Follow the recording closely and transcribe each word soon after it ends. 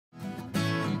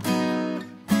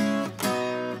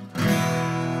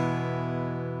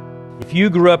If you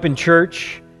grew up in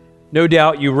church, no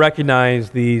doubt you recognize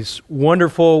these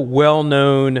wonderful,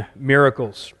 well-known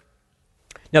miracles.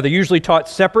 Now, they're usually taught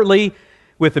separately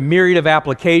with a myriad of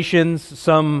applications,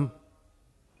 some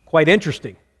quite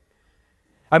interesting.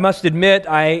 I must admit,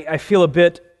 I feel a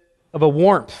bit of a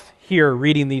warmth here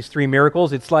reading these three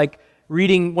miracles. It's like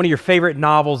reading one of your favorite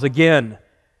novels again.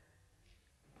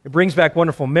 It brings back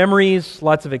wonderful memories,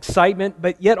 lots of excitement,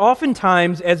 but yet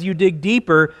oftentimes, as you dig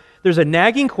deeper, there's a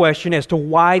nagging question as to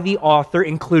why the author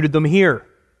included them here.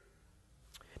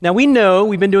 Now we know,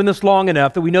 we've been doing this long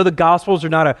enough, that we know the Gospels are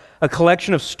not a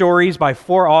collection of stories by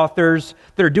four authors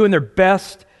that are doing their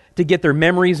best to get their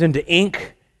memories into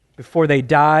ink before they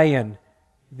die and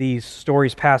these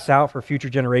stories pass out for future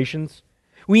generations.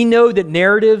 We know that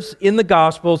narratives in the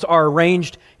Gospels are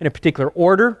arranged in a particular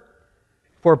order,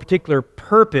 for a particular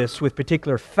purpose, with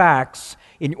particular facts,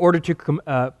 in order to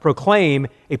proclaim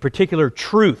a particular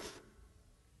truth.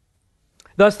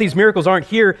 Thus, these miracles aren't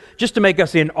here just to make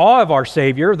us in awe of our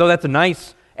Savior, though that's a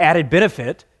nice added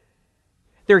benefit.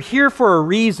 They're here for a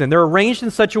reason. They're arranged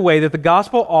in such a way that the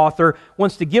gospel author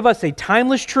wants to give us a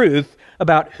timeless truth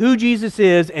about who Jesus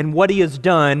is and what He has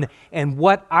done and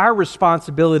what our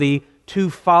responsibility to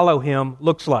follow Him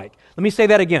looks like. Let me say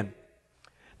that again.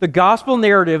 The gospel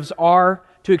narratives are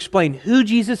to explain who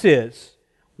Jesus is,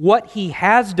 what He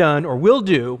has done or will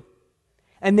do,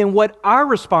 and then what our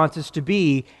response is to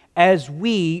be as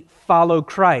we follow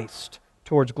Christ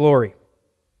towards glory.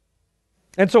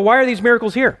 And so why are these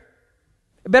miracles here?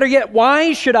 Better yet,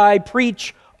 why should I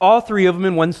preach all three of them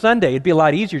in one Sunday? It'd be a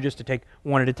lot easier just to take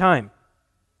one at a time.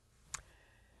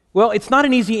 Well, it's not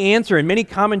an easy answer, and many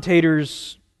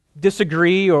commentators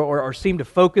disagree or seem to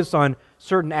focus on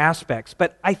certain aspects.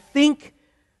 But I think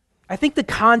the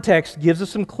context gives us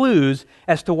some clues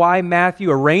as to why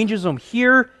Matthew arranges them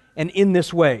here and in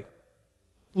this way.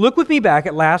 Look with me back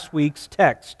at last week's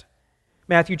text,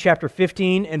 Matthew chapter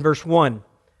 15 and verse 1.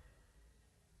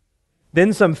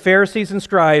 Then some Pharisees and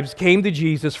scribes came to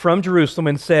Jesus from Jerusalem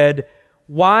and said,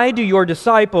 "Why do your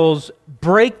disciples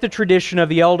break the tradition of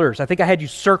the elders?" I think I had you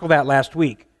circle that last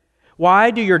week.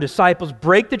 Why do your disciples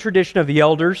break the tradition of the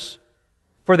elders?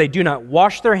 For they do not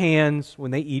wash their hands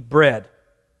when they eat bread.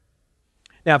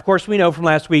 Now, of course, we know from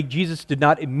last week, Jesus did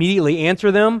not immediately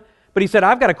answer them, but He said,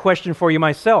 "I've got a question for you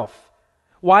myself.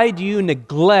 Why do you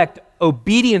neglect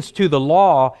obedience to the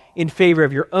law in favor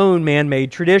of your own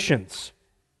man-made traditions?"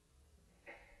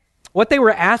 What they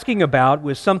were asking about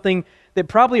was something that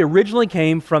probably originally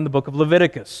came from the book of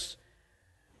Leviticus,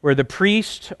 where the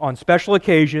priest, on special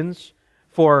occasions,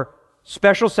 for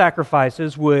special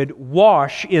sacrifices, would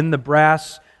wash in the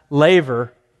brass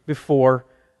laver before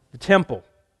the temple.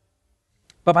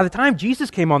 But by the time Jesus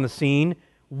came on the scene,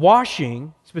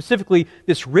 washing, specifically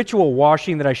this ritual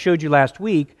washing that I showed you last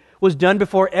week, was done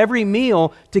before every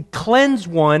meal to cleanse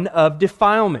one of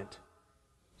defilement.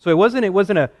 So it wasn't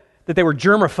that they were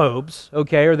germaphobes,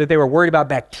 okay, or that they were worried about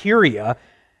bacteria.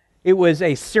 It was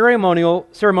a ceremonial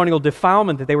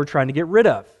defilement that they were trying to get rid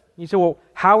of. You say, well,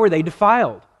 how were they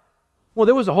defiled? Well,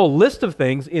 there was a whole list of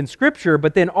things in Scripture,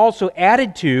 but then also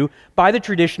added to by the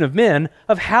tradition of men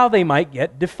of how they might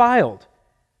get defiled.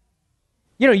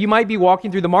 You know, you might be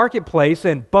walking through the marketplace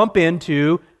and bump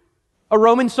into a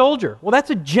Roman soldier. Well, that's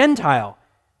a Gentile.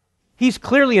 He's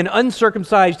clearly an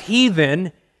uncircumcised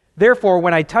heathen. Therefore,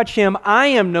 when I touch him, I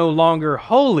am no longer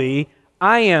holy.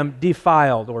 I am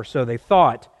defiled, or so they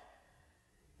thought.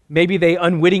 Maybe they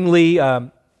unwittingly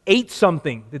ate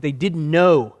something that they didn't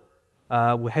know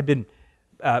had been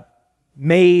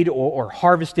made or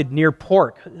harvested near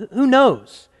pork. Who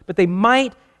knows? But they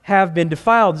might have been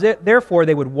defiled. Therefore,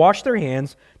 they would wash their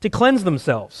hands to cleanse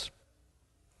themselves.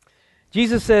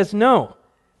 Jesus says, no,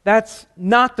 that's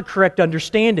not the correct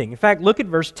understanding. In fact, look at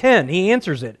verse 10. He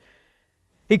answers it.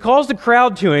 He calls the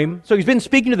crowd to him. So he's been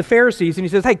speaking to the Pharisees, and he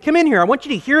says, hey, come in here. I want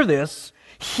you to hear this.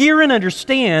 Hear and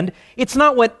understand. It's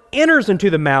not what enters into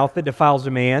the mouth that defiles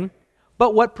a man,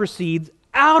 but what proceeds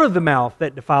out of the mouth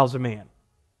that defiles a man.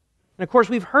 And of course,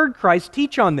 we've heard Christ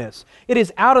teach on this. It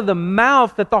is out of the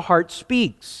mouth that the heart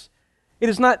speaks. It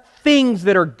is not things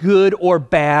that are good or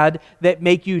bad that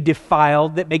make you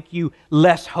defiled, that make you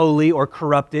less holy or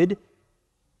corrupted.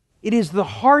 It is the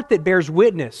heart that bears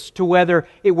witness to whether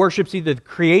it worships either the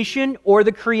creation or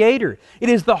the Creator. It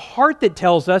is the heart that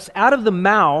tells us out of the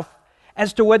mouth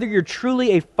as to whether you're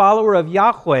truly a follower of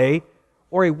Yahweh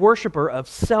or a worshiper of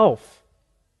self.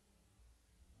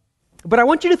 But I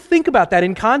want you to think about that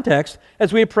in context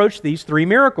as we approach these three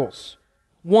miracles.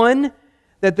 One,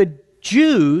 that the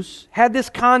Jews had this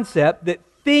concept that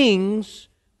things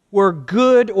were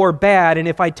good or bad, and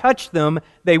if I touched them,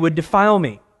 they would defile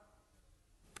me.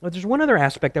 But there's one other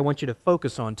aspect I want you to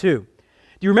focus on too.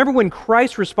 Do you remember when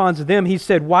Christ responds to them, he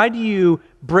said, why do you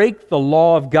break the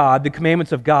law of God, the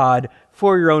commandments of God,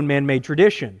 for your own man-made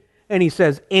tradition? And he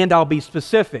says, and I'll be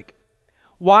specific.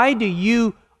 Why do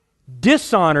you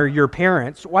dishonor your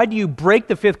parents? Why do you break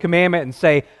the fifth commandment and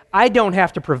say, I don't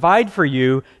have to provide for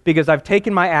you because I've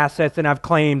taken my assets and I've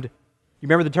claimed, you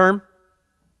remember the term?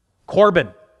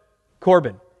 Corban.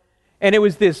 And it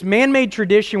was this man-made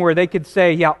tradition where they could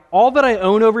say, yeah, all that I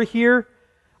own over here,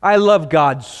 I love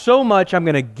God so much, I'm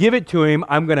going to give it to Him.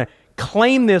 I'm going to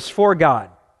claim this for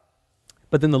God.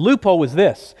 But then the loophole was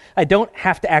this. I don't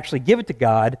have to actually give it to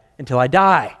God until I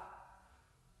die.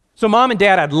 So Mom and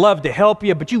Dad, I'd love to help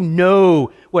you, but you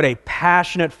know what a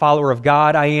passionate follower of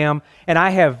God I am, and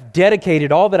I have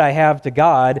dedicated all that I have to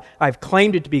God. I've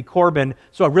claimed it to be Corban,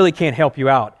 so I really can't help you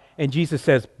out. And Jesus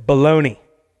says, baloney.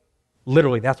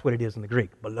 Literally, that's what it is in the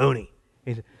Greek, baloney.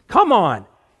 He says, come on.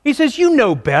 He says, you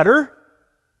know better.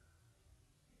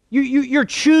 You're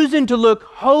choosing to look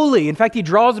holy. In fact, he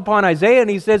draws upon Isaiah and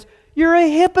he says, you're a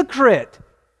hypocrite.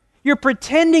 You're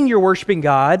pretending you're worshiping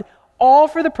God, all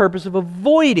for the purpose of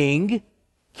avoiding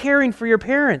caring for your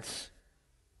parents.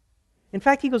 In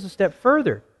fact, he goes a step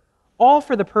further, all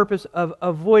for the purpose of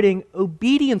avoiding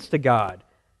obedience to God.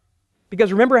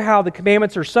 Because remember how the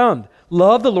commandments are summed.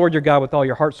 Love the Lord your God with all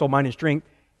your heart, soul, mind, and strength,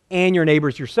 and your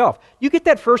neighbors yourself. You get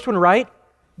that first one right,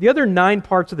 the other 9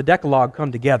 parts of the Decalogue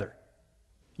come together.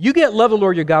 You get love the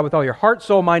Lord your God with all your heart,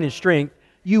 soul, mind, and strength,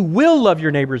 you will love your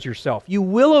neighbors yourself. You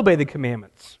will obey the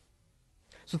commandments.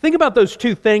 So think about those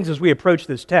 2 things as we approach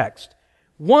this text.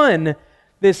 One,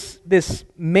 this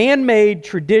man-made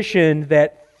tradition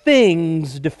that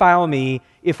things defile me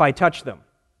if I touch them.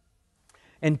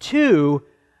 And 2,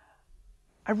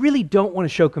 I really don't want to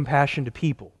show compassion to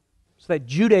people. So that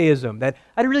Judaism, that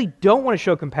I really don't want to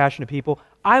show compassion to people.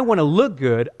 I want to look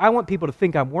good. I want people to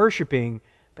think I'm worshiping,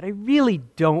 but I really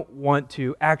don't want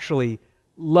to actually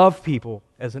love people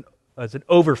as an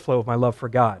overflow of my love for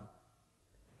God.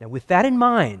 Now, with that in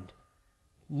mind,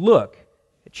 look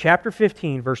at chapter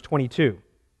 15, verse 22.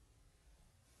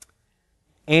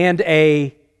 And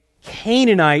a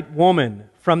Canaanite woman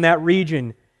from that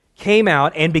region came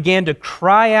out and began to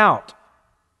cry out.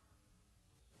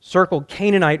 Circled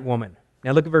Canaanite woman.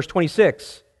 Now look at verse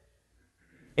 26.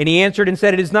 And he answered and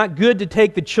said, it is not good to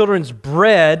take the children's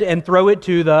bread and throw it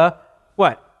to the,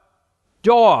 what?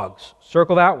 Dogs.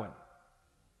 Circle that one.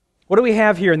 What do we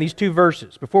have here in these 2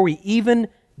 verses? Before we even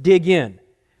dig in,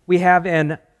 we have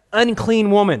an unclean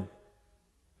woman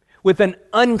with an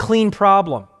unclean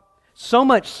problem. So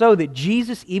much so that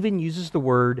Jesus even uses the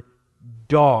word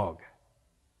dog.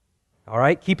 All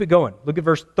right, keep it going. Look at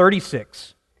verse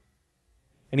 36.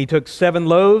 And he took 7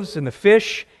 loaves and the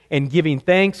fish, and giving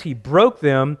thanks, he broke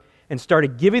them and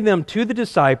started giving them to the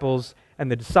disciples,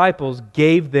 and the disciples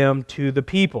gave them to the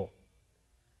people.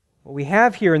 What we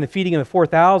have here in the feeding of the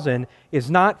 4,000 is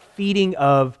not feeding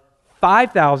of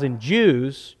 5,000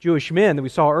 Jews, Jewish men that we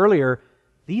saw earlier.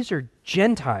 These are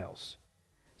Gentiles.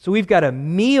 So we've got a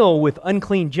meal with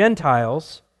unclean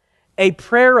Gentiles, a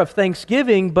prayer of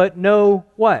thanksgiving, but no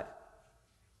what?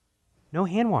 No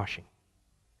hand washing.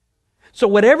 So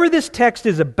whatever this text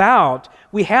is about,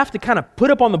 we have to kind of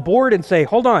put up on the board and say,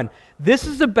 hold on, this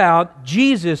is about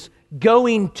Jesus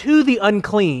going to the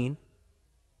unclean,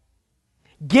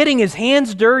 getting his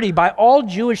hands dirty by all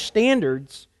Jewish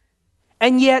standards,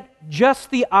 and yet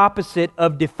just the opposite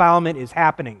of defilement is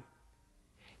happening.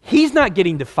 He's not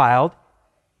getting defiled.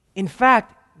 In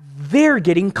fact, they're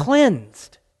getting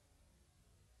cleansed.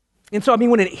 And so,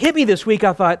 when it hit me this week,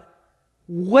 I thought,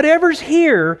 whatever's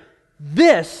here,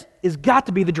 this has got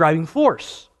to be the driving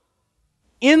force.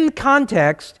 In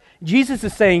context, Jesus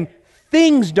is saying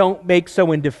things don't make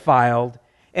someone defiled,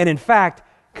 and in fact,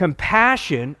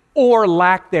 compassion or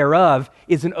lack thereof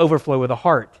is an overflow of the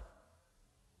heart.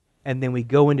 And then we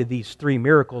go into these 3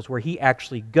 miracles where he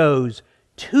actually goes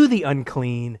to the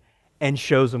unclean and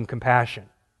shows them compassion.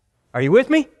 Are you with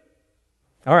me?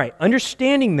 All right,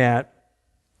 understanding that,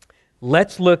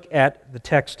 let's look at the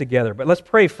text together. But let's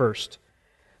pray first.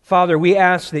 Father, we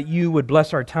ask that you would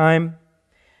bless our time,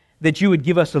 that you would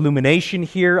give us illumination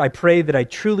here. I pray that I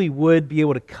truly would be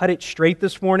able to cut it straight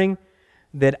this morning,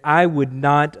 that I would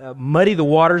not muddy the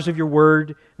waters of your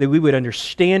word, that we would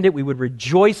understand it, we would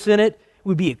rejoice in it,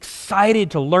 we'd be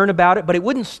excited to learn about it, but it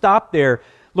wouldn't stop there.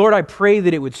 Lord, I pray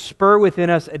that it would spur within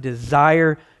us a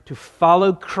desire to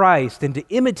follow Christ and to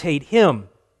imitate him.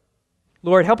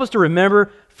 Lord, help us to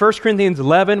remember 1 Corinthians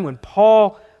 11 when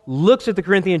Paul looks at the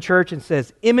Corinthian church and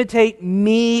says, imitate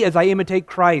me as I imitate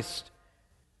Christ.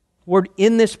 Lord,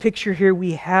 in this picture here,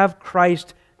 we have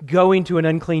Christ going to an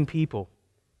unclean people.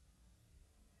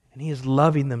 And he is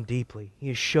loving them deeply. He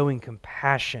is showing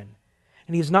compassion.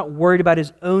 And he is not worried about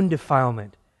his own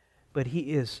defilement, but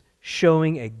he is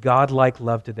showing a godlike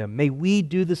love to them. May we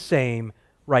do the same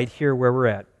right here where we're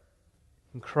at.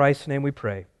 In Christ's name we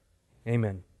pray.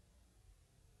 Amen.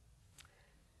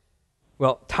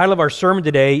 Well, title of our sermon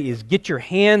today is Get Your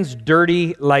Hands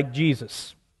Dirty Like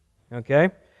Jesus.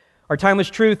 Okay? Our timeless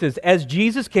truth is, as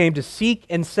Jesus came to seek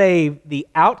and save the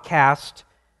outcast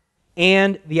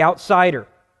and the outsider,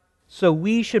 so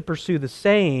we should pursue the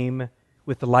same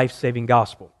with the life-saving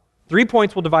gospel. 3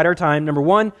 points will divide our time. Number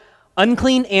 1,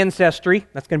 unclean ancestry.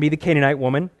 That's going to be the Canaanite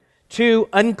woman. 2,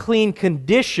 unclean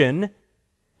condition.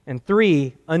 And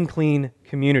 3, unclean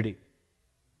community.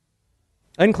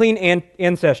 Unclean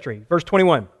ancestry. Verse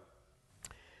 21.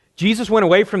 Jesus went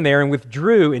away from there and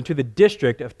withdrew into the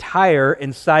district of Tyre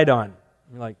and Sidon.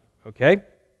 You're like, okay,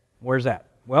 where's that?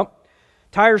 Well,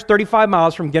 Tyre's 35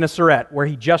 miles from Gennesaret, where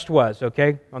he just was,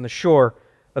 okay, on the shore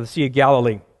of the Sea of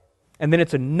Galilee. And then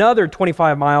it's another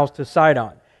 25 miles to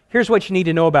Sidon. Here's what you need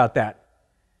to know about that.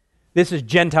 This is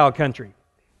Gentile country.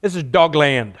 This is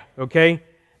dogland, okay?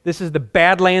 This is the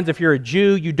Badlands. If you're a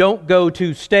Jew, you don't go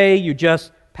to stay, you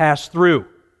just pass through.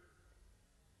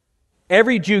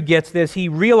 Every Jew gets this. He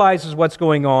realizes what's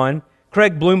going on.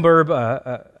 Craig Bloomberg,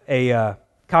 a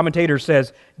commentator,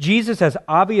 says, Jesus has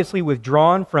obviously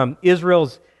withdrawn from Israel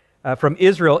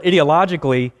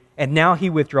ideologically, and now he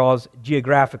withdraws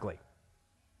geographically.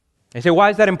 They say, why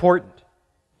is that important?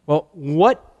 Well,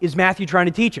 what is Matthew trying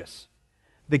to teach us?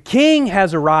 The king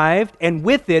has arrived, and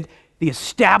with it, the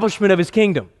establishment of his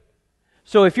kingdom.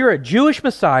 So if you're a Jewish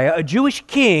Messiah, a Jewish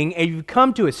king, and you've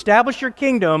come to establish your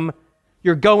kingdom,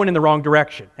 you're going in the wrong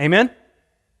direction. Amen?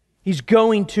 He's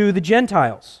going to the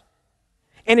Gentiles.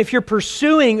 And if you're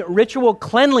pursuing ritual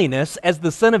cleanliness as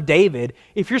the son of David,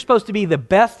 if you're supposed to be the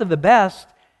best of the best,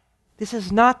 this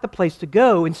is not the place to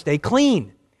go and stay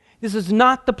clean. This is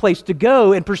not the place to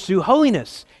go and pursue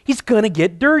holiness. He's going to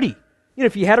get dirty. You know,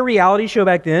 if you had a reality show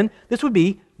back then, this would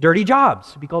be dirty jobs.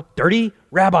 It would be called Dirty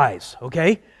Rabbis,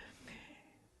 okay?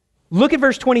 Look at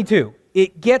verse 22.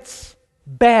 It gets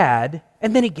bad,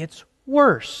 and then it gets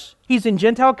worse. He's in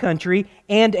Gentile country,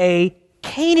 and a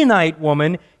Canaanite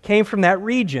woman came from that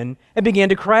region and began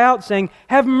to cry out, saying,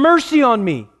 "Have mercy on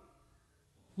me,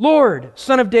 Lord,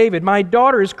 Son of David, my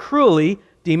daughter is cruelly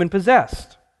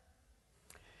demon-possessed."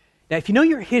 Now, if you know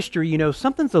your history, you know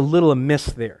something's a little amiss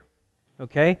there,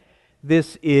 okay?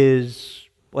 This is,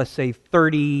 let's say,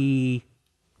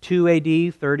 32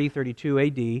 AD, 32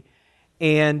 AD,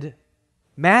 and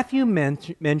Matthew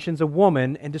mentions a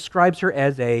woman and describes her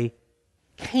as a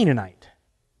Canaanite.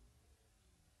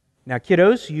 Now,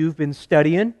 kiddos, you've been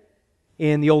studying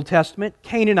in the Old Testament,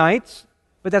 Canaanites,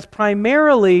 but that's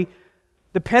primarily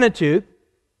the Pentateuch,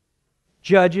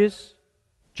 Judges,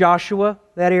 Joshua,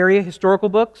 that area, historical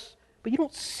books. But you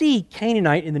don't see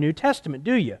Canaanite in the New Testament,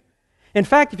 do you? In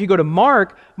fact, if you go to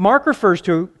Mark, Mark refers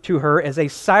to her as a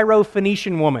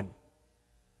Syrophoenician woman.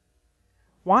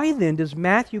 Why then does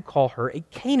Matthew call her a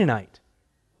Canaanite?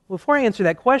 Well, before I answer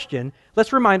that question,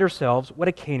 let's remind ourselves what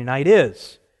a Canaanite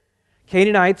is.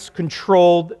 Canaanites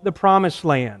controlled the Promised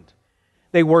Land.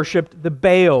 They worshipped the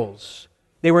Baals.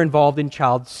 They were involved in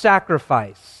child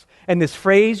sacrifice. And this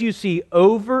phrase you see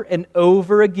over and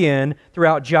over again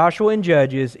throughout Joshua and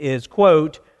Judges is,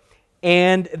 quote,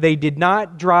 "And they did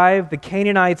not drive the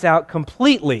Canaanites out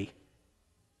completely,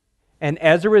 and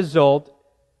as a result,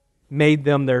 made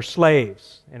them their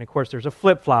slaves." And of course, there's a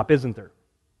flip-flop, isn't there?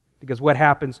 Because what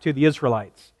happens to the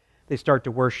Israelites? They start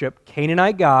to worship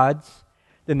Canaanite gods,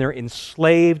 then they're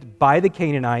enslaved by the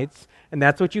Canaanites, and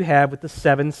that's what you have with the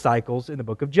 7 cycles in the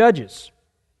book of Judges.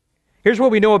 Here's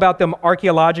what we know about them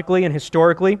archaeologically and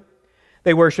historically.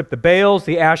 They worship the Baals,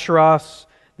 the Asheroths,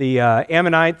 the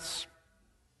Ammonites.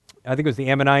 I think it was the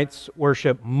Ammonites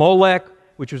worship Molech,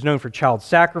 which was known for child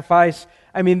sacrifice.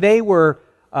 I mean, they were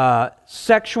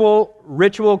sexual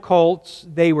ritual cults.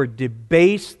 They were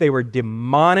debased. They were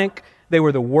demonic. They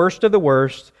were the worst of the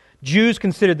worst. Jews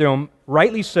considered them,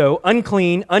 rightly so,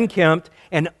 unclean, unkempt,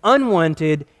 and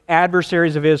unwanted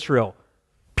adversaries of Israel.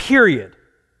 Period.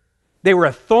 They were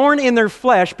a thorn in their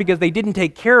flesh because they didn't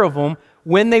take care of them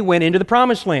when they went into the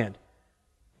Promised Land.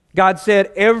 God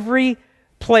said, "Every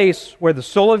place where the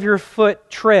sole of your foot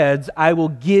treads, I will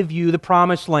give you the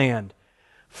Promised Land."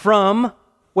 From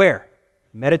where?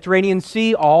 Mediterranean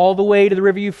Sea all the way to the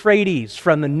river Euphrates.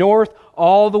 From the north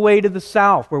all the way to the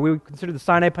south, where we would consider the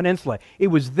Sinai Peninsula. It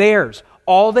was theirs.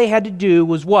 All they had to do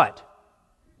was what?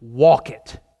 Walk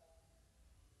it.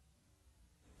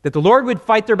 That the Lord would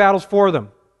fight their battles for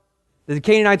them. That the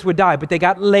Canaanites would die, but they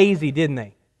got lazy, didn't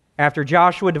they? After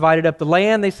Joshua divided up the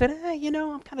land, they said,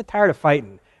 I'm kind of tired of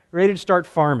fighting. ready to start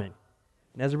farming.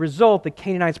 And as a result, the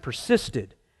Canaanites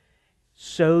persisted.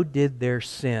 So did their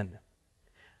sin.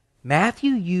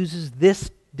 Matthew uses this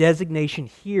designation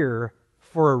here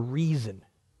for a reason.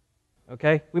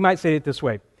 Okay? We might say it this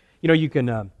way. You know, you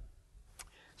can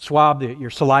swab your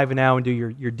saliva now and do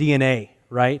your DNA,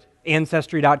 right?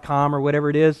 Ancestry.com or whatever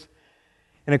it is.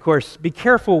 And of course, be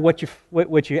careful what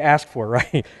you ask for,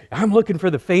 right? I'm looking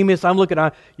for the famous, I'm looking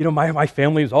on, my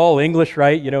family is all English,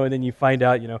 right? And then you find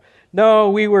out, no,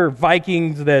 we were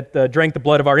Vikings that drank the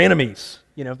blood of our enemies,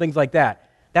 things like that.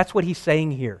 That's what he's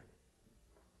saying here.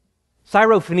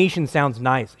 Syrophoenician sounds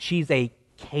nice. She's a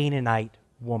Canaanite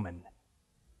woman.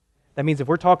 That means if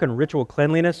we're talking ritual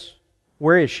cleanliness,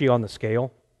 where is she on the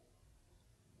scale?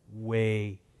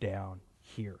 Way down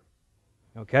here.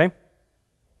 Okay?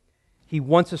 He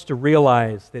wants us to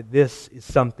realize that this is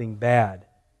something bad.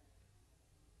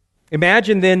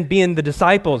 Imagine then being the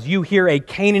disciples. You hear a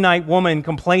Canaanite woman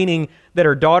complaining that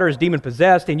her daughter is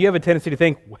demon-possessed, and you have a tendency to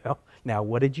think, well, now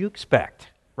what did you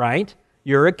expect, right?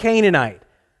 You're a Canaanite.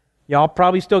 Y'all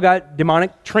probably still got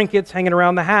demonic trinkets hanging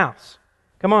around the house.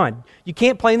 Come on. You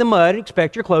can't play in the mud and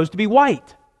expect your clothes to be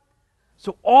white.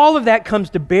 So all of that comes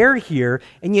to bear here,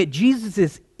 and yet Jesus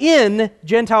is in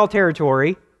Gentile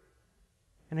territory,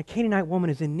 and a Canaanite woman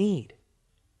is in need.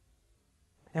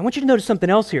 And I want you to notice something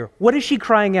else here. What is she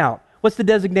crying out? What's the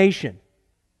designation?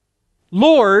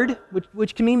 Lord,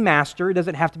 which can mean master. It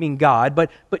doesn't have to mean God,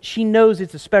 but she knows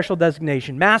it's a special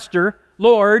designation. Master,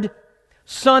 Lord,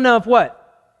 son of what?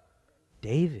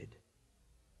 David.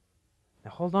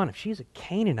 Now hold on. If she's a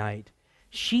Canaanite,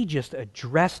 she just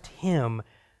addressed him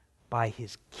by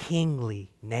his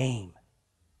kingly name.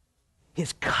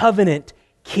 His covenant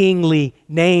kingly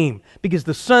name, because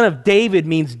the son of David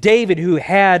means David who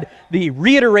had the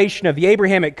reiteration of the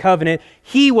Abrahamic covenant.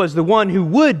 He was the one who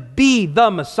would be the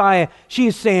Messiah. She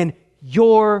is saying,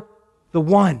 you're the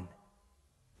one.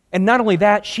 And not only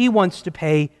that, she wants to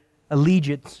pay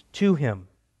allegiance to him.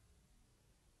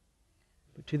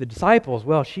 But to the disciples,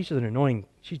 well, she's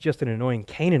just an annoying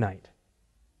Canaanite.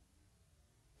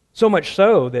 So much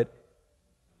so that,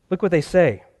 look what they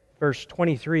say. Verse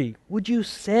 23, would you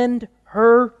send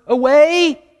her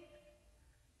away?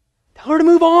 Tell her to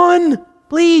move on,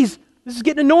 please. This is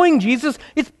getting annoying, Jesus.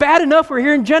 It's bad enough we're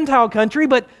here in Gentile country,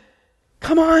 but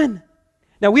come on.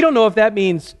 Now, we don't know if that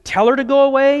means tell her to go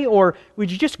away, or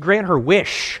would you just grant her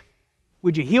wish?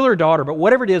 Would you heal her daughter? But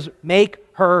whatever it is, make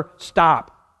her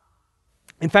stop.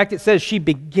 In fact, it says she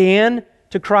began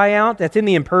to cry out. That's in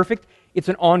the imperfect. It's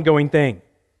an ongoing thing.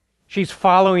 She's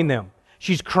following them.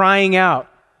 She's crying out,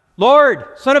 Lord,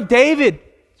 son of David,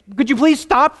 could you please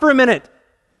stop for a minute?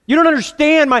 You don't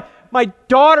understand. My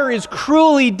daughter is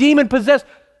cruelly demon-possessed.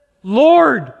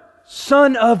 Lord,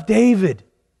 son of David.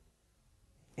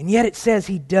 And yet it says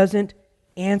he doesn't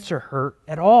answer her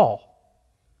at all.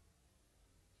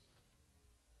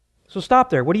 So stop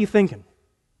there. What are you thinking?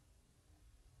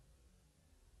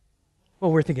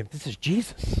 Well, we're thinking, this is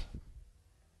Jesus.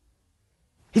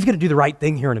 He's going to do the right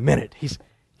thing here in a minute. He's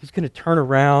going to turn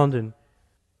around and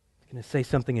he's going to say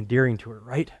something endearing to her,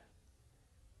 right?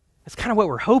 That's kind of what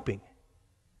we're hoping.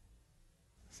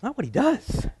 It's not what he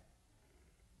does.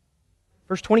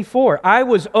 Verse 24, I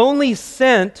was only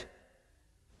sent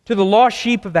to the lost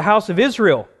sheep of the house of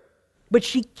Israel. But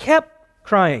she kept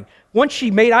crying. Once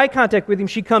she made eye contact with him,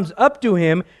 she comes up to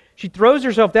him, she throws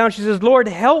herself down, she says, Lord,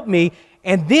 help me.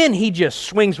 And then he just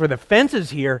swings for the fences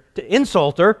here to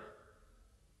insult her.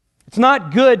 It's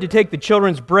not good to take the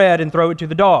children's bread and throw it to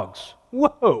the dogs.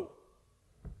 Whoa.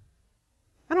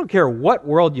 I don't care what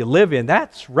world you live in,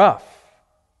 that's rough.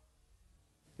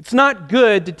 It's not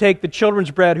good to take the children's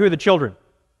bread. Who are the children?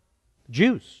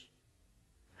 Jews.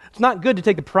 It's not good to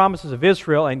take the promises of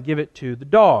Israel and give it to the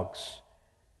dogs.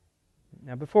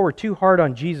 Now, before we're too hard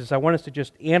on Jesus, I want us to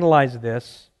just analyze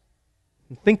this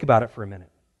and think about it for a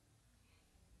minute.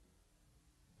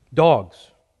 Dogs.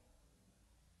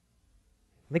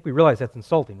 I think we realize that's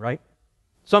insulting, right?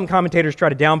 Some commentators try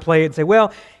to downplay it and say,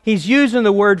 well, he's using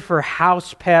the word for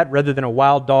house pet rather than a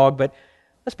wild dog, but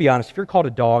let's be honest, if you're called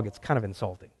a dog, it's kind of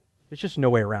insulting. There's just no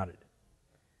way around it.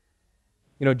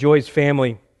 You know, Joy's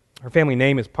family, her family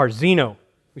name is Parzino.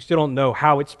 We still don't know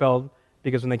how it's spelled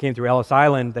because when they came through Ellis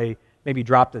Island, they maybe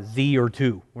dropped a Z or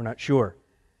two. We're not sure.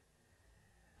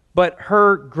 But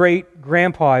her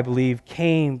great-grandpa, I believe,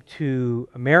 came to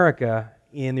America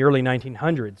in the early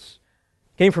 1900s.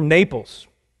 Came from Naples.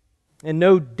 And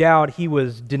no doubt he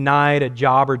was denied a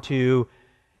job or two.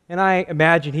 And I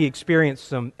imagine he experienced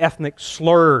some ethnic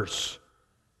slurs.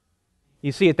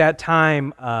 You see, at that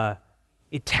time,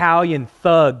 Italian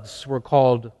thugs were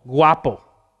called guapo.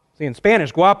 See, in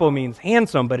Spanish, guapo means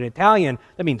handsome, but in Italian,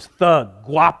 that means thug,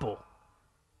 guapo.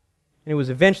 And it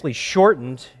was eventually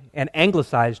shortened and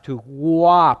anglicized to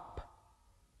guap,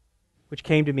 which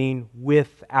came to mean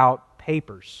without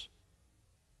papers.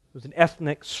 It was an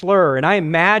ethnic slur. And I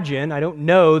imagine, I don't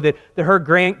know, that her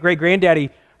great-granddaddy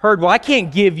heard, well, I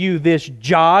can't give you this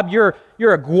job. You're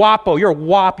a guapo, you're a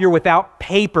wop, you're without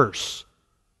papers.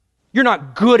 You're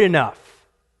not good enough.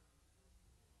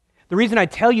 The reason I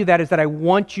tell you that is that I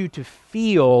want you to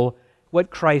feel what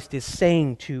Christ is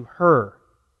saying to her.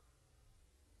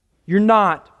 You're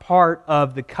not part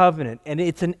of the covenant, and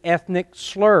it's an ethnic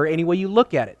slur any way you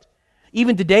look at it.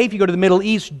 Even today, if you go to the Middle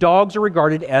East, dogs are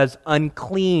regarded as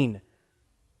unclean.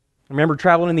 I remember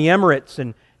traveling in the Emirates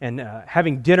and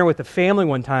having dinner with a family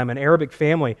one time, an Arabic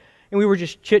family, and we were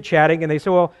just chit-chatting, and they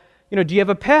said, well, do you have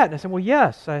a pet? And I said, well,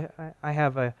 yes, I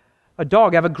have a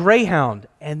dog, I have a greyhound.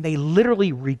 And they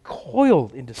literally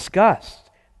recoiled in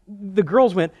disgust. The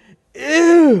girls went,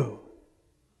 ew.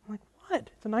 I'm like, what?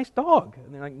 It's a nice dog.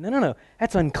 And they're like, no,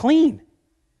 that's unclean.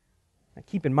 Now,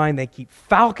 keep in mind they keep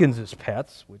falcons as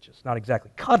pets, which is not exactly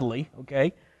cuddly,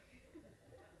 okay?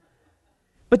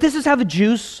 But this is how the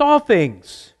Jews saw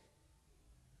things.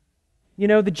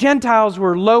 The Gentiles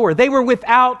were lower. They were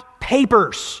without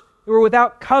papers. They were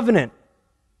without covenant.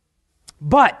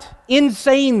 But in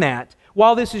saying that,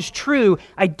 while this is true,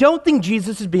 I don't think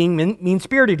Jesus is being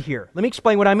mean-spirited here. Let me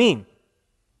explain what I mean.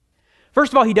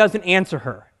 First of all, he doesn't answer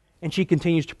her, and she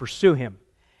continues to pursue him.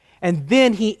 And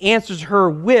then he answers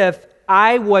her with,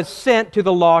 I was sent to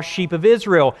the lost sheep of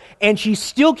Israel. And she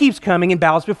still keeps coming and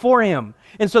bows before him.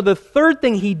 And so the third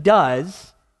thing he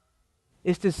does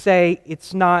is to say,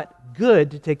 it's not good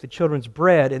to take the children's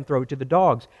bread and throw it to the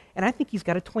dogs. And I think he's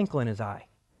got a twinkle in his eye.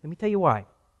 Let me tell you why.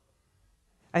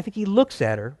 I think he looks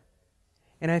at her,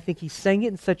 and I think he's saying it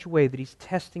in such a way that he's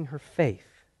testing her faith.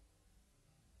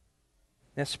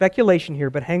 Now, speculation here,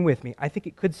 but hang with me. I think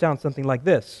it could sound something like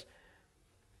this.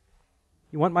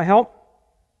 You want my help?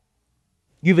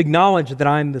 You've acknowledged that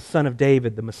I'm the son of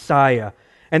David, the Messiah,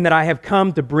 and that I have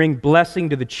come to bring blessing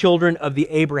to the children of the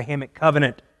Abrahamic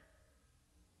covenant.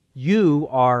 You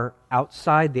are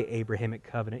outside the Abrahamic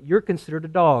covenant. You're considered a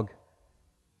dog.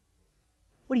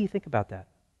 What do you think about that?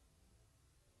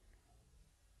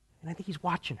 And I think he's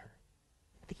watching her.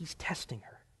 I think he's testing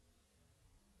her.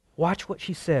 Watch what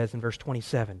she says in verse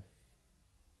 27.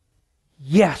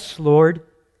 Yes, Lord,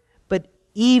 but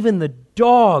even the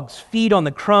dogs feed on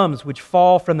the crumbs which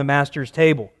fall from the master's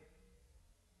table.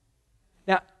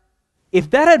 Now, if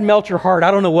that had melt your heart,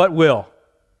 I don't know what will.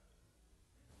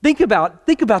 Think about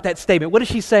that statement. What is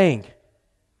she saying?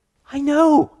 I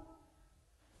know.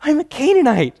 I'm a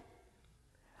Canaanite.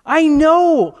 I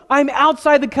know I'm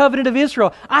outside the covenant of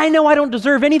Israel. I know I don't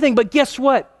deserve anything, but guess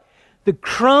what? The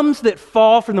crumbs that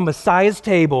fall from the Messiah's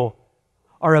table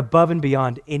are above and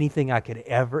beyond anything I could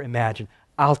ever imagine.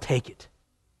 I'll take it.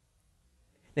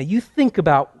 Now you think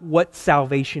about what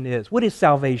salvation is. What is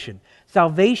salvation?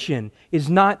 Salvation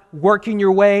is not working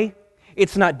your way.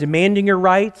 It's not demanding your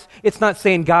rights. It's not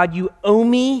saying, God, you owe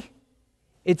me.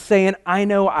 It's saying, I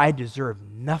know I deserve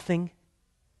nothing.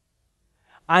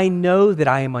 I know that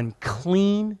I am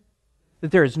unclean,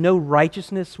 that there is no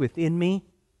righteousness within me.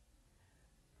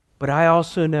 But I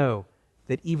also know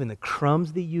that even the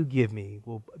crumbs that you give me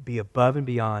will be above and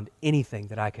beyond anything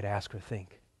that I could ask or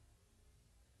think.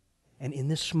 And in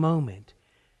this moment,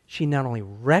 she not only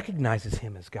recognizes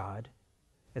him as God,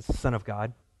 as the Son of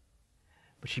God,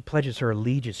 but she pledges her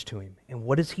allegiance to him. And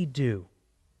what does he do?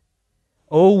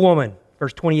 O woman,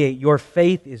 verse 28, your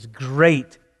faith is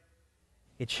great.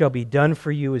 It shall be done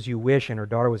for you as you wish. And her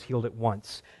daughter was healed at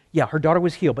once. Yeah, her daughter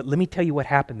was healed, but let me tell you what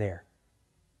happened there.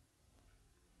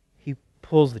 He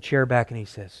pulls the chair back and he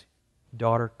says,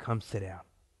 daughter, come sit down.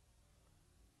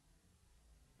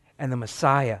 And the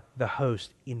Messiah, the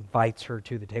host, invites her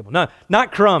to the table. No,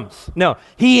 not crumbs. No,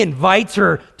 he invites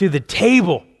her to the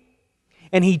table.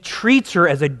 And he treats her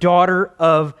as a daughter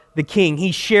of the king.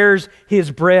 He shares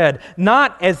his bread,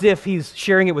 not as if he's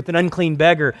sharing it with an unclean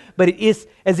beggar, but it is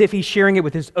as if he's sharing it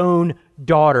with his own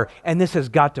daughter. And this has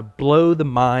got to blow the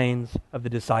minds of the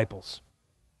disciples.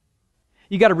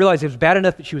 You got to realize it was bad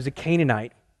enough that she was a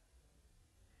Canaanite.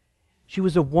 She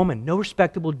was a woman. No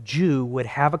respectable Jew would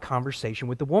have a conversation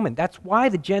with a woman. That's why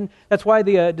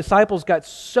the disciples got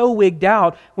so wigged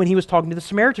out when he was talking to the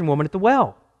Samaritan woman at the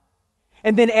well.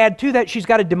 And then add to that, she's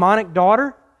got a demonic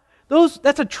daughter.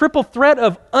 That's a triple threat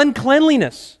of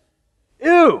uncleanliness.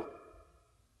 Ew!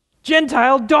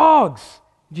 Gentile dogs!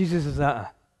 Jesus says,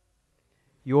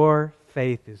 your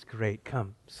faith is great.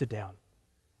 Come, sit down.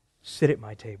 Sit at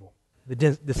my table. The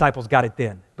disciples got it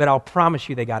then, but I'll promise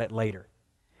you they got it later.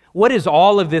 What is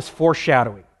all of this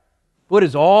foreshadowing? What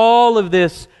is all of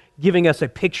this giving us a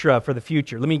picture of for the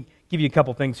future? Let me give you a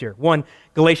couple things here. One,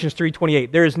 Galatians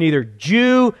 3:28. There is neither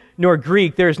Jew nor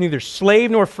Greek. There is neither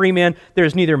slave nor free man. There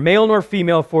is neither male nor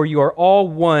female, for you are all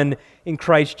one in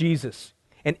Christ Jesus.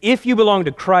 And if you belong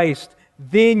to Christ,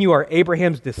 then you are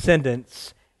Abraham's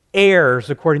descendants, heirs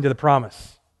according to the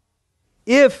promise.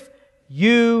 If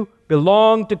you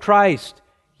belong to Christ,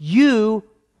 you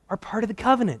are part of the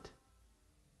covenant.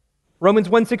 Romans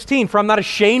 1:16, for I'm not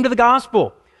ashamed of the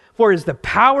gospel, for it is the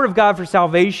power of God for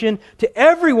salvation to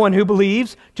everyone who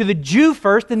believes, to the Jew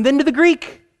first and then to the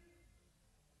Greek.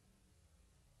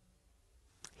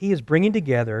 He is bringing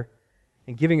together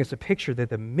and giving us a picture that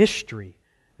the mystery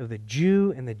of the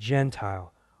Jew and the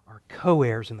Gentile are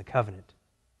co-heirs in the covenant.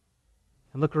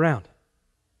 And look around.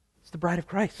 It's the bride of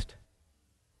Christ.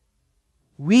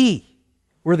 We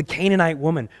were the Canaanite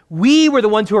woman. We were the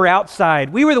ones who were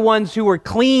outside. We were the ones who were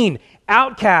clean,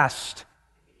 outcast,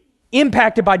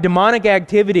 impacted by demonic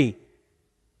activity.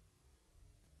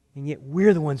 And yet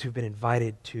we're the ones who've been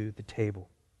invited to the table.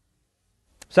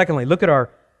 Secondly, look at our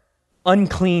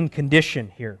unclean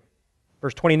condition here.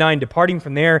 Verse 29, departing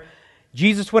from there,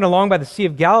 Jesus went along by the Sea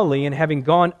of Galilee, and having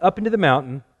gone up into the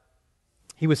mountain,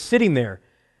 he was sitting there.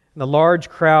 And the large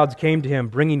crowds came to him,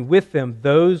 bringing with them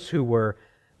those who were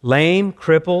lame,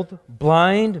 crippled,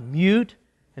 blind, mute,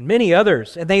 and many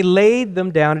others. And they laid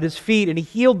them down at his feet, and he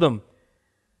healed them.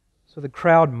 So the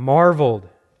crowd marveled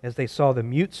as they saw the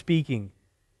mute speaking,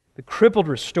 the crippled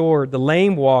restored, the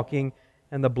lame walking,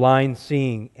 and the blind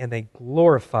seeing, and they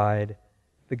glorified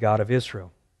the God of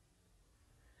Israel.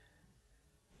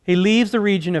 He leaves the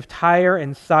region of Tyre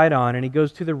and Sidon, and he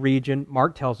goes to the region,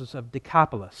 Mark tells us, of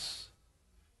Decapolis.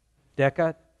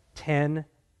 Deca, 10,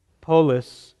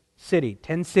 polis, city,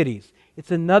 10 cities.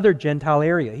 It's another Gentile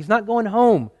area. He's not going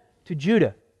home to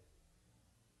Judah.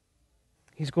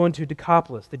 He's going to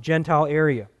Decapolis, the Gentile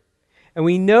area. And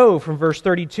we know from verse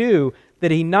 32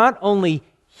 that he not only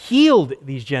healed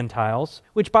these Gentiles,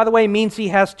 which by the way means he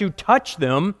has to touch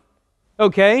them,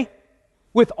 okay,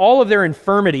 with all of their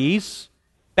infirmities,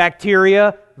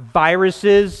 bacteria,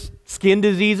 viruses, skin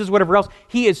diseases, whatever else.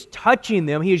 He is touching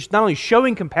them. He is not only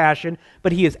showing compassion,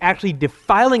 but he is actually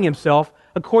defiling himself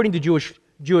according to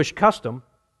Jewish custom.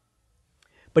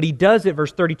 But he does it,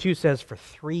 verse 32 says, for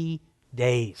 3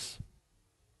 days.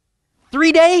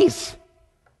 3 days!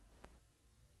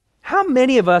 How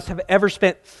many of us have ever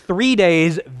spent 3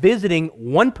 days visiting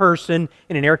one person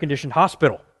in an air-conditioned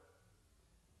hospital?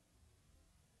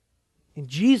 And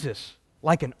Jesus,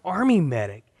 like an army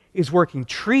medic, is working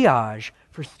triage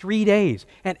for 3 days.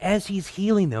 And as he's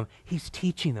healing them, he's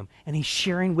teaching them, and he's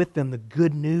sharing with them the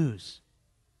good news.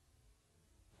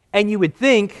 And you would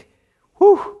think,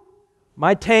 whew,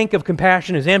 my tank of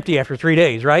compassion is empty after 3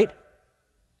 days, right?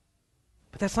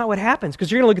 But that's not what happens,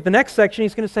 because you're going to look at the next section,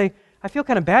 he's going to say, I feel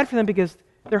kind of bad for them because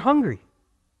they're hungry.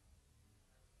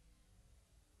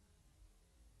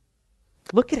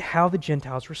 Look at how the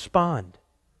Gentiles respond.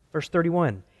 Verse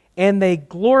 31. And they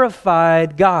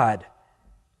glorified God.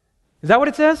 Is that what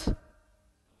it says?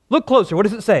 Look closer. What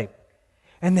does it say?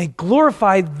 And they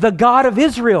glorified the God of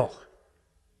Israel.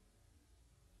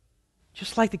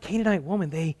 Just like the Canaanite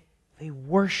woman, they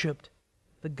worshiped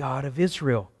the God of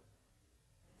Israel.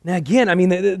 Now again, I mean,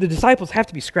 the disciples have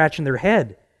to be scratching their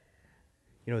head.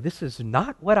 You know, this is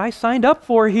not what I signed up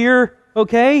for here,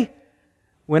 okay?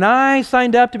 When I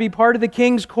signed up to be part of the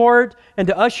king's court and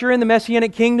to usher in the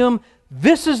Messianic kingdom,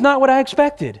 this is not what I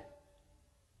expected.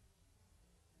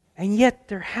 And yet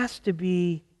there has to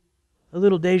be a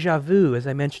little deja vu, as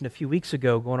I mentioned a few weeks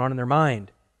ago, going on in their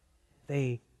mind.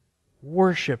 They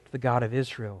worshiped the God of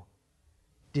Israel.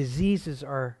 Diseases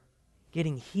are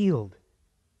getting healed.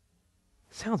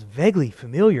 It sounds vaguely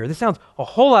familiar. This sounds a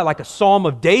whole lot like a Psalm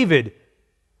of David.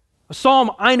 A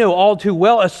psalm I know all too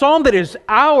well. A psalm that is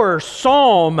our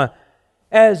psalm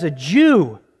as a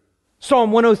Jew.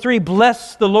 Psalm 103,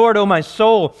 bless the Lord, O my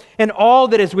soul, and all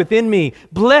that is within me.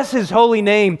 Bless His holy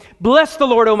name. Bless the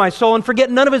Lord, O my soul, and forget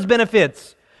none of His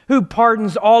benefits, who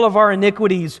pardons all of our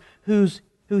iniquities, who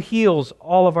heals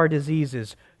all of our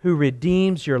diseases, who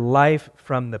redeems your life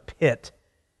from the pit,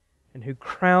 and who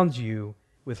crowns you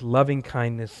with loving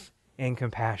kindness and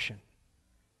compassion.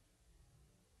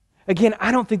 Again,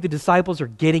 I don't think the disciples are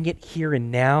getting it here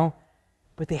and now,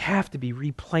 but they have to be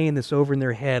replaying this over in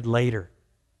their head later.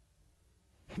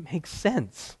 It makes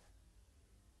sense.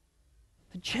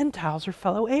 The Gentiles are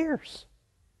fellow heirs.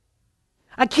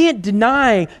 I can't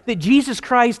deny that Jesus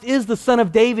Christ is the Son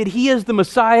of David. He is the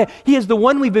Messiah. He is the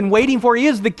one we've been waiting for. He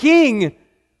is the King.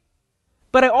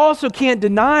 But I also can't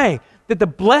deny that the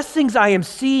blessings I am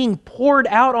seeing poured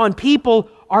out on people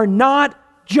are not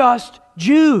just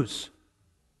Jews.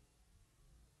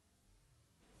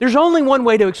 There's only one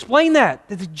way to explain that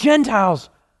the Gentiles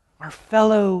are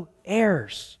fellow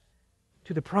heirs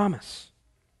to the promise.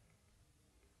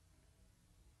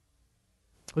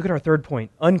 Look at our third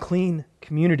point, unclean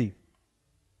community.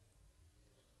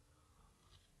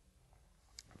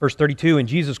 Verse 32, and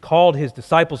Jesus called his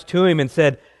disciples to him and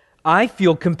said, I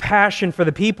feel compassion for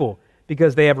the people,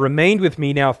 because they have remained with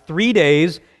me now 3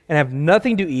 days and have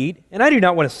nothing to eat, and I do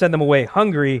not want to send them away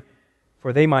hungry,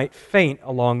 for they might faint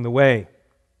along the way.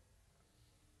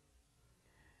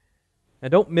 Now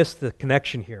don't miss the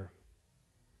connection here.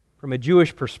 From a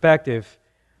Jewish perspective,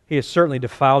 he has certainly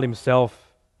defiled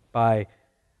himself by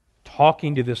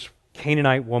talking to this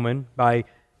Canaanite woman, by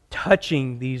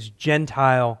touching these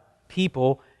Gentile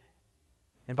people,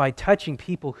 and by touching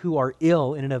people who are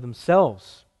ill in and of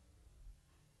themselves.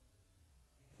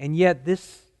 And yet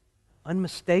this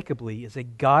unmistakably is a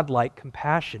godlike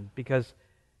compassion, because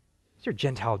these are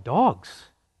Gentile dogs.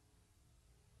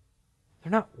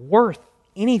 They're not worth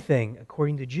anything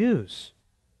according to Jews.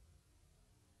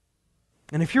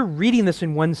 And if you're reading this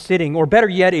in one sitting, or better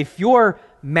yet, if you're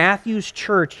Matthew's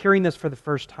church hearing this for the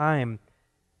first time,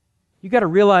 you got to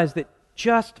realize that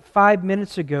just 5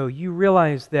 minutes ago, you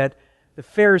realized that the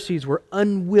Pharisees were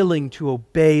unwilling to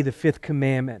obey the fifth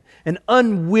commandment and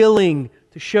unwilling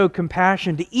to show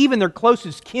compassion to even their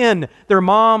closest kin, their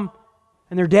mom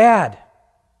and their dad.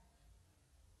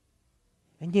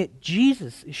 And yet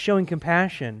Jesus is showing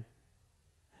compassion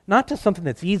not to something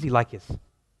that's easy like his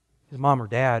mom or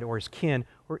dad or his kin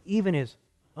or even his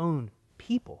own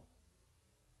people,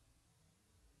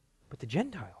 but the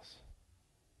Gentiles.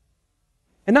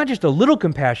 And not just a little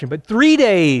compassion, but 3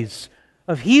 days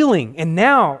of healing and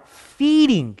now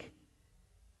feeding.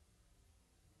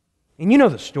 And you know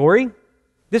the story.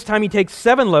 This time he takes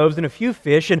 7 loaves and a few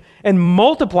fish and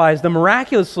multiplies them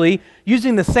miraculously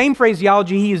using the same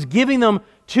phraseology he is giving them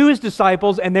to his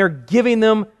disciples, and they're giving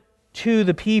them to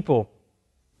the people.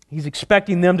 He's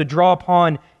expecting them to draw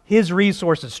upon his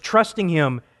resources, trusting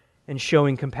him and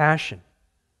showing compassion.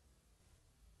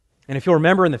 And if you'll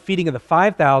remember, in the feeding of the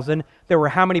 5,000, there were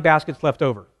how many baskets left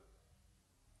over?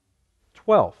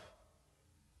 12.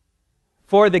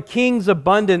 For the king's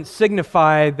abundance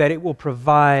signified that it will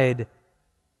provide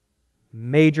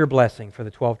major blessing for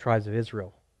the 12 tribes of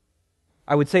Israel.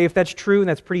 I would say if that's true and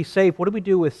that's pretty safe, what do we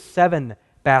do with 7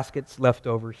 baskets left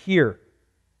over here?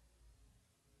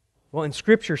 Well, in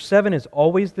Scripture, 7 is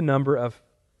always the number of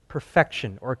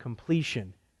perfection or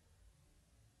completion.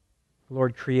 The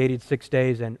Lord created 6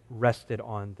 days and rested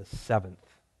on the 7th.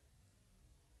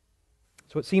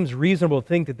 So it seems reasonable to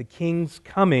think that the king's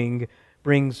coming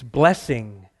brings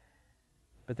blessing,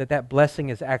 but that blessing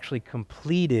is actually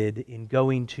completed in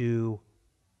going to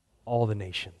all the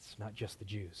nations, not just the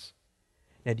Jews.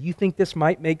 Now, do you think this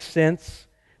might make sense?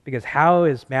 Because how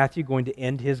is Matthew going to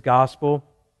end his gospel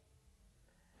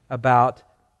about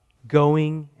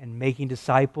going and making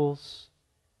disciples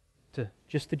to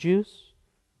just the Jews?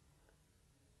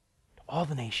 To all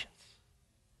the nations.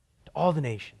 To all the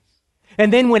nations.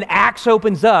 And then when Acts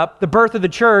opens up, the birth of the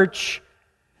church,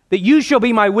 that you shall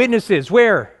be my witnesses.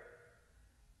 Where?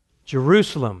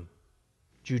 Jerusalem,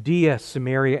 Judea,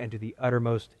 Samaria, and to the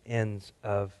uttermost ends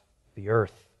of the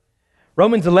earth.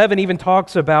 Romans 11 even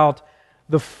talks about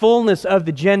the fullness of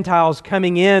the Gentiles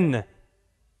coming in,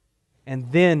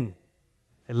 and then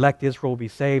elect Israel will be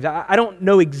saved. I don't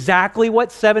know exactly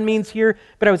what 7 means here,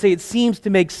 but I would say it seems to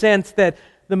make sense that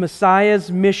the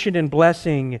Messiah's mission and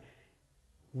blessing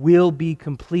will be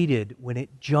completed when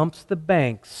it jumps the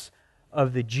banks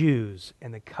of the Jews,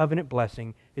 and the covenant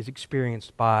blessing is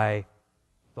experienced by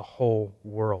the whole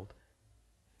world.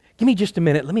 Give me just a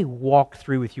minute. Let me walk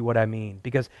through with you what I mean,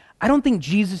 because I don't think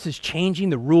Jesus is changing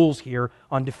the rules here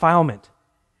on defilement.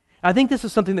 I think this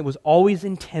is something that was always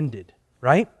intended,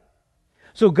 right?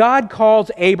 So God calls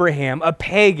Abraham, a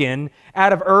pagan,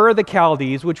 out of Ur of the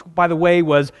Chaldees, which, by the way,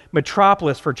 was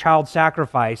metropolis for child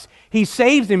sacrifice. He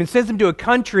saves him and sends him to a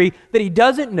country that he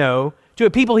doesn't know, to a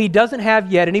people he doesn't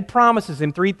have yet, and he promises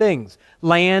him 3 things: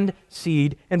 land,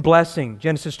 seed, and blessing.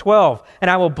 Genesis 12, and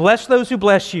I will bless those who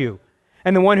bless you,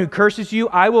 and the one who curses you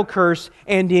I will curse,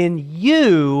 and in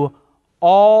you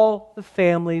all the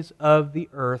families of the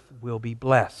earth will be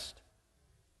blessed.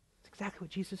 That's exactly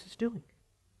what Jesus is doing.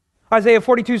 Isaiah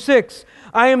 42:6,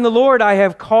 I am the Lord, I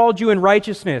have called you in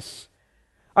righteousness.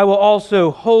 I will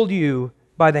also hold you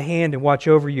by the hand and watch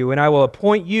over you, and I will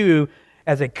appoint you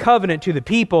as a covenant to the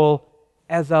people,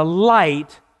 as a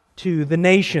light to the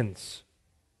nations.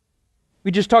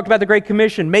 We just talked about the Great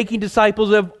Commission, making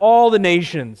disciples of all the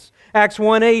nations. Acts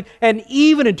 1:8, and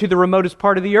even into the remotest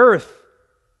part of the earth.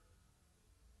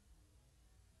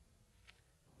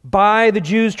 By the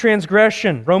Jews'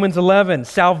 transgression, Romans 11,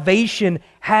 salvation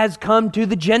has come to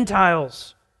the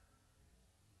Gentiles.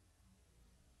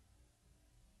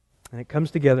 And it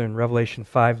comes together in Revelation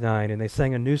 5:9, and they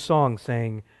sang a new song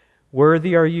saying,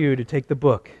 "Worthy are you to take the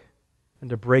book and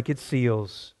to break its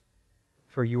seals,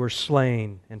 for you were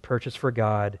slain and purchased for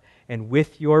God, and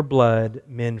with your blood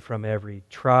men from every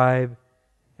tribe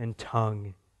and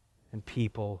tongue and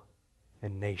people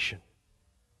and nation."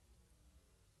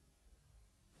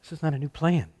 This is not a new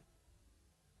plan.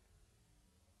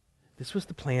 This was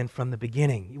the plan from the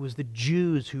beginning. It was the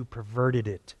Jews who perverted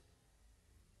it.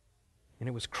 And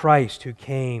it was Christ who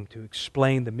came to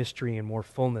explain the mystery in more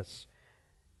fullness.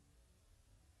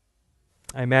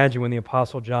 I imagine when the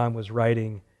Apostle John was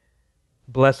writing,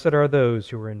 "Blessed are those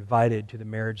who were invited to the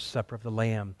marriage supper of the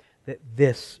Lamb," that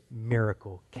this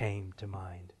miracle came to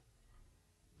mind.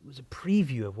 It was a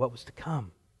preview of what was to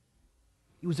come.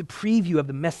 It was a preview of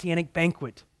the Messianic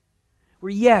banquet,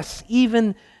 where yes,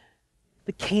 even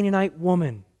the Canaanite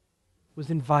woman was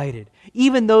invited.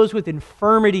 Even those with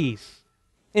infirmities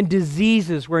and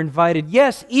diseases were invited.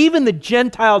 Yes, even the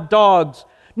Gentile dogs.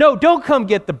 No, don't come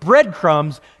get the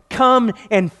breadcrumbs. Come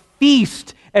and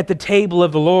feast at the table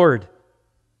of the Lord.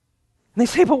 And they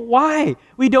say, "But why?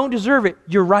 We don't deserve it."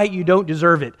 You're right, you don't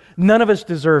deserve it. None of us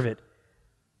deserve it.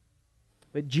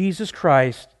 But Jesus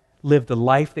Christ lived the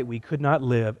life that we could not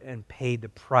live and paid the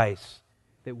price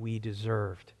that we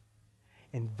deserved.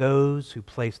 And those who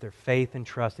place their faith and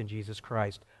trust in Jesus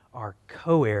Christ are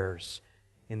co-heirs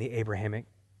in the Abrahamic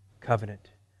covenant,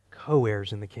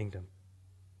 co-heirs in the kingdom.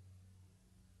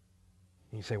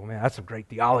 And you say, "Well, man, that's some great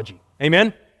theology."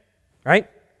 Amen? Right?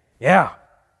 Yeah.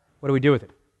 What do we do with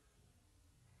it?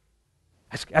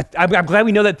 I'm glad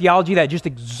we know that theology that just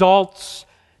exalts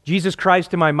Jesus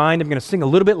Christ in my mind. I'm going to sing a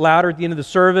little bit louder at the end of the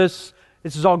service.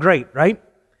 This is all great, right?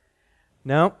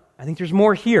 No, I think there's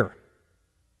more here.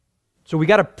 So we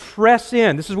got to press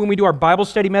in. This is when we do our Bible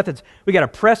study methods. We got to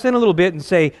press in a little bit and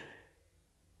say,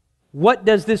 what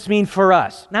does this mean for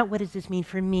us? Not what does this mean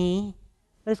for me?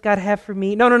 What does God have for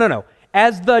me? No.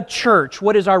 As the church,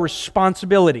 what is our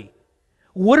responsibility?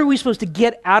 What are we supposed to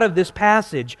get out of this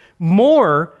passage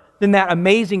more than that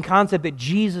amazing concept that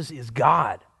Jesus is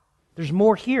God? There's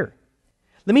more here.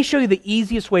 Let me show you the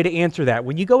easiest way to answer that.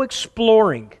 When you go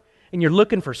exploring and you're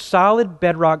looking for solid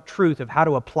bedrock truth of how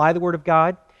to apply the Word of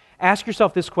God, ask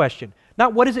yourself this question.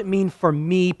 Not what does it mean for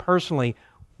me personally,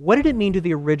 what did it mean to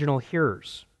the original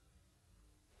hearers?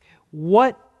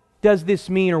 What does this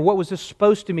mean, or what was this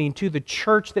supposed to mean to the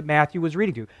church that Matthew was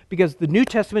reading to? Because the New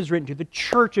Testament is written to the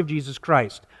church of Jesus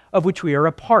Christ, of which we are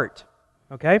a part.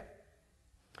 Okay?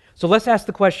 So let's ask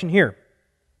the question here.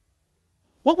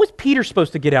 What was Peter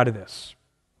supposed to get out of this?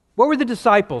 What were the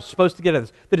disciples supposed to get out of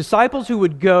this? The disciples who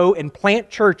would go and plant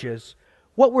churches,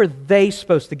 what were they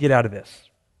supposed to get out of this?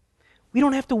 We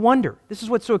don't have to wonder. This is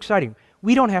what's so exciting.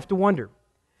 We don't have to wonder.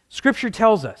 Scripture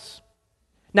tells us.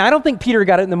 Now, I don't think Peter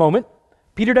got it in the moment.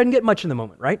 Peter doesn't get much in the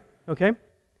moment, right? Okay?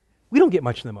 We don't get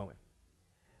much in the moment.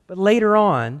 But later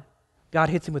on, God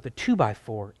hits him with a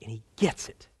 2x4 and he gets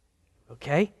it.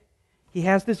 Okay? He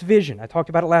has this vision. I talked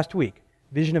about it last week.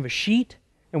 Vision of a sheet.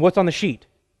 And what's on the sheet?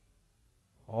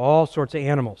 All sorts of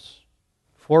animals.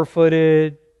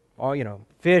 4-footed, all,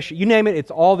 fish, you name it,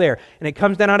 it's all there. And it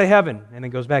comes down out of heaven and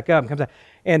then goes back up and comes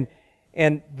down.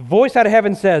 And the voice out of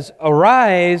heaven says,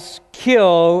 "Arise,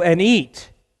 kill, and eat."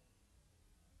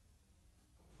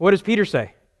 What does Peter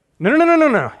say?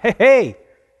 No. Hey.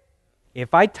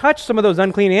 If I touch some of those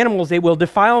unclean animals, they will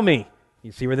defile me.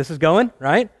 You see where this is going,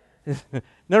 right?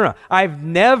 No. I've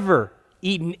never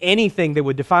eaten anything that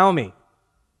would defile me.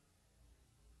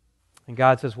 And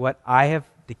God says, what I have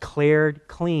declared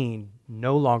clean,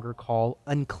 no longer call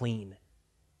unclean.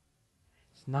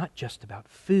 It's not just about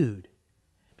food.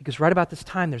 Because right about this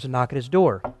time, there's a knock at his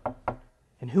door.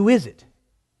 And who is it?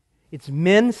 It's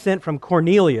men sent from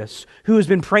Cornelius, who has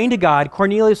been praying to God.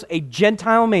 Cornelius, a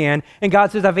Gentile man. And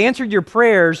God says, I've answered your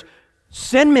prayers.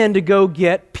 Send men to go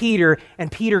get Peter. And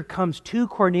Peter comes to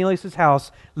Cornelius' house.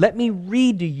 Let me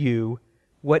read to you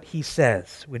what he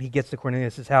says when he gets to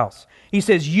Cornelius' house. He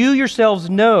says, "You yourselves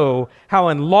know how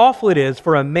unlawful it is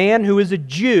for a man who is a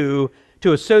Jew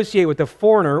to associate with a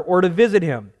foreigner or to visit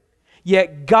him.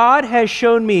 Yet God has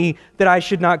shown me that I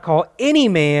should not call any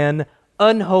man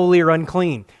unholy or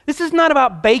unclean." This is not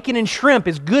about bacon and shrimp,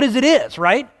 as good as it is,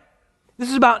 right?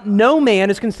 This is about no man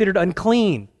is considered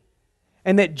unclean,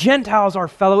 and that Gentiles are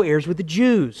fellow heirs with the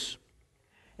Jews.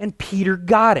 And Peter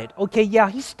got it. Okay,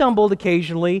 yeah, he stumbled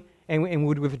occasionally and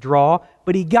would withdraw,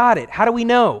 but he got it. How do we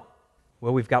know?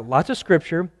 Well, we've got lots of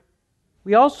scripture.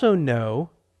 We also know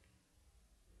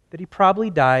that he probably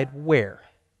died where?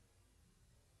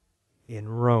 in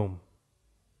Rome.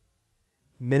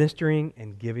 Ministering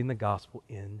and giving the gospel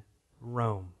in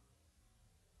Rome.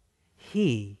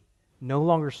 He no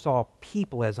longer saw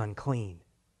people as unclean.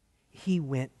 He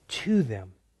went to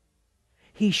them.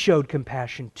 He showed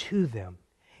compassion to them.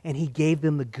 And He gave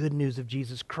them the good news of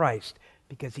Jesus Christ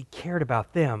because He cared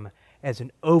about them as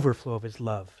an overflow of His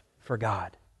love for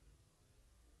God.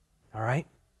 All right?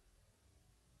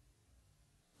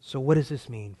 So what does this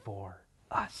mean for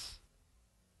us?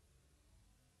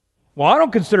 Well, I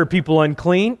don't consider people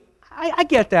unclean. I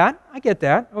get that. I get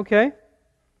that. Okay.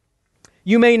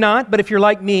 You may not, but if you're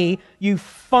like me, you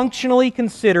functionally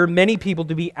consider many people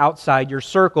to be outside your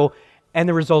circle, and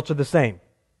the results are the same.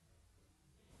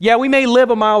 Yeah, we may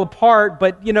live a mile apart,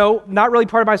 but, not really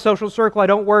part of my social circle. I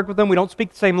don't work with them. We don't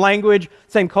speak the same language,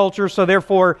 same culture, so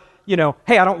therefore,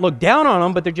 hey, I don't look down on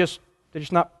them, but they're just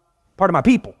not part of my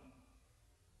people.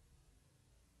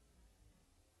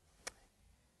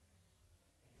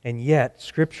 And yet,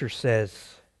 Scripture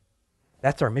says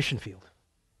that's our mission field.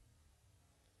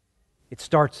 It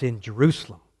starts in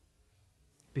Jerusalem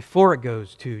before it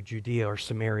goes to Judea or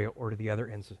Samaria or to the other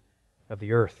ends of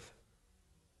the earth.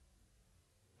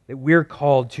 That we're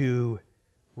called to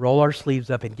roll our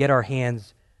sleeves up and get our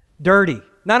hands dirty.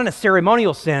 Not in a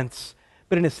ceremonial sense,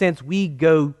 but in a sense we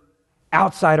go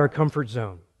outside our comfort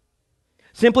zone.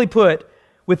 Simply put,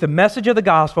 with the message of the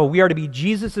gospel, we are to be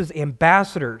Jesus'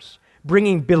 ambassadors,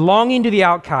 bringing belonging to the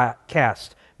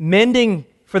outcast, mending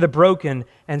for the broken,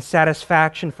 and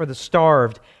satisfaction for the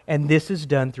starved. And this is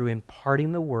done through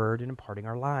imparting the word and imparting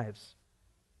our lives.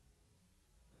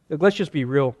 Look, let's just be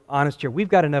real honest here. We've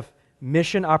got enough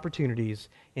mission opportunities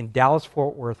in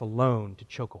Dallas-Fort Worth alone to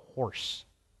choke a horse.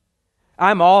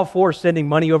 I'm all for sending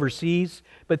money overseas,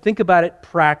 but think about it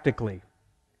practically.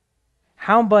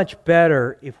 How much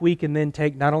better if we can then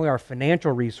take not only our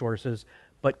financial resources,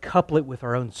 but couple it with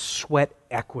our own sweat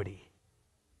equity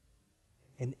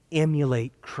and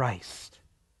emulate Christ,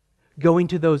 going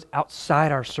to those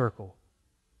outside our circle,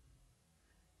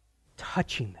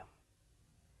 touching them,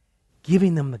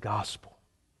 giving them the gospel,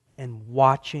 and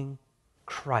watching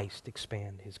Christ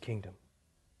expand His kingdom.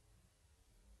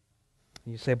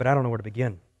 You say, but I don't know where to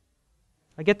begin.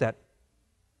 I get that.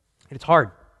 And it's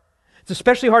hard. It's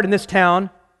especially hard in this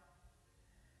town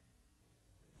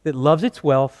that loves its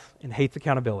wealth and hates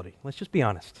accountability. Let's just be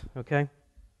honest, okay?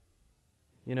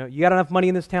 You got enough money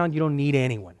in this town, you don't need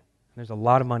anyone. There's a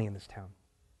lot of money in this town.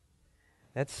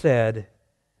 That said,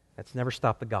 that's never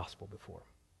stopped the gospel before.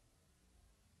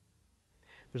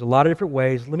 There's a lot of different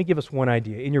ways. Let me give us one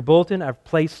idea. In your bulletin, I've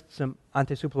placed some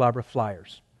ante su palabra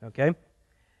flyers, okay? I'm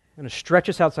going to stretch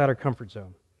us outside our comfort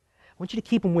zone. I want you to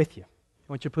keep them with you. I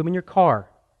want you to put them in your car.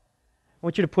 I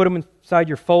want you to put them inside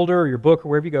your folder or your book or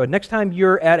wherever you go. Next time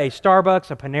you're at a Starbucks,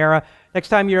 a Panera, next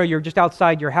time you're just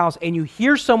outside your house and you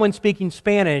hear someone speaking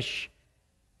Spanish,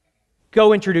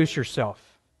 go introduce yourself.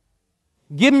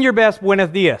 Give them your best buenos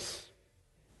dias.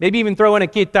 Maybe even throw in a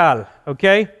 ¿qué tal?,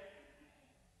 okay?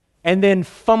 And then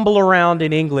fumble around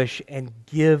in English and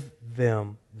give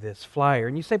them this flyer.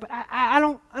 And you say, but I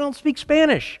don't speak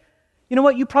Spanish. You know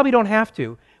what? You probably don't have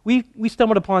to. We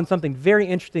stumbled upon something very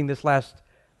interesting this last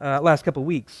couple of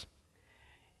weeks.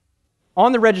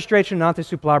 On the registration in Ante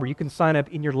Su Palabra, you can sign up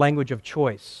in your language of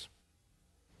choice.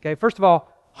 Okay, first of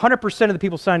all, 100% of the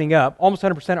people signing up, almost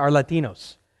 100%, are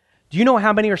Latinos. Do you know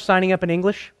how many are signing up in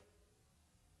English?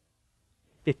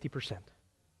 50%.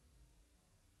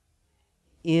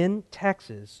 In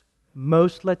Texas,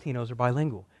 most Latinos are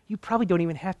bilingual. You probably don't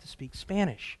even have to speak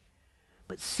Spanish.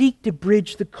 But seek to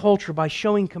bridge the culture by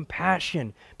showing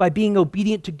compassion, by being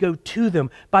obedient to go to them,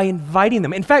 by inviting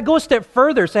them. In fact, go a step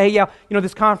further. Say, hey,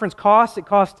 this conference costs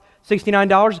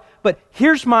 $69, but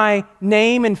here's my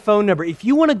name and phone number. If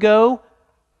you want to go,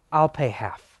 I'll pay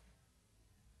half.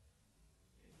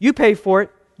 You pay for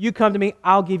it, you come to me,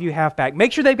 I'll give you half back.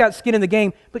 Make sure they've got skin in the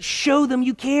game, but show them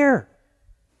you care.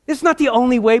 This is not the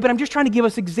only way, but I'm just trying to give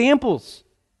us examples.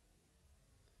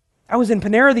 I was in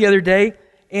Panera the other day,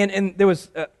 and there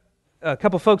was a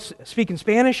couple folks speaking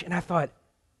Spanish, and I thought,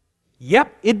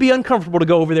 yep, it'd be uncomfortable to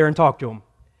go over there and talk to them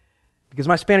because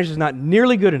my Spanish is not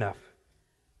nearly good enough.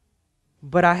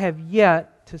 But I have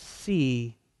yet to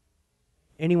see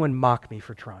anyone mock me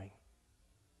for trying,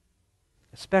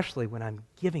 especially when I'm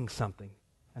giving something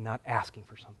and not asking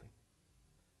for something.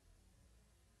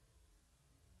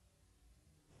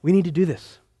 We need to do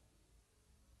this.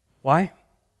 Why?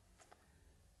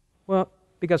 Well,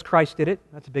 because Christ did it.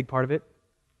 That's a big part of it.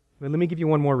 But let me give you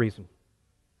one more reason.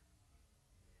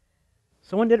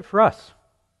 Someone did it for us.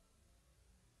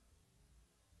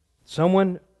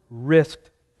 Someone risked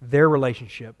their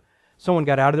relationship. Someone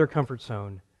got out of their comfort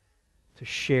zone to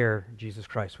share Jesus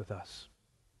Christ with us.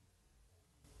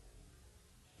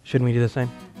 Shouldn't we do the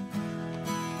same?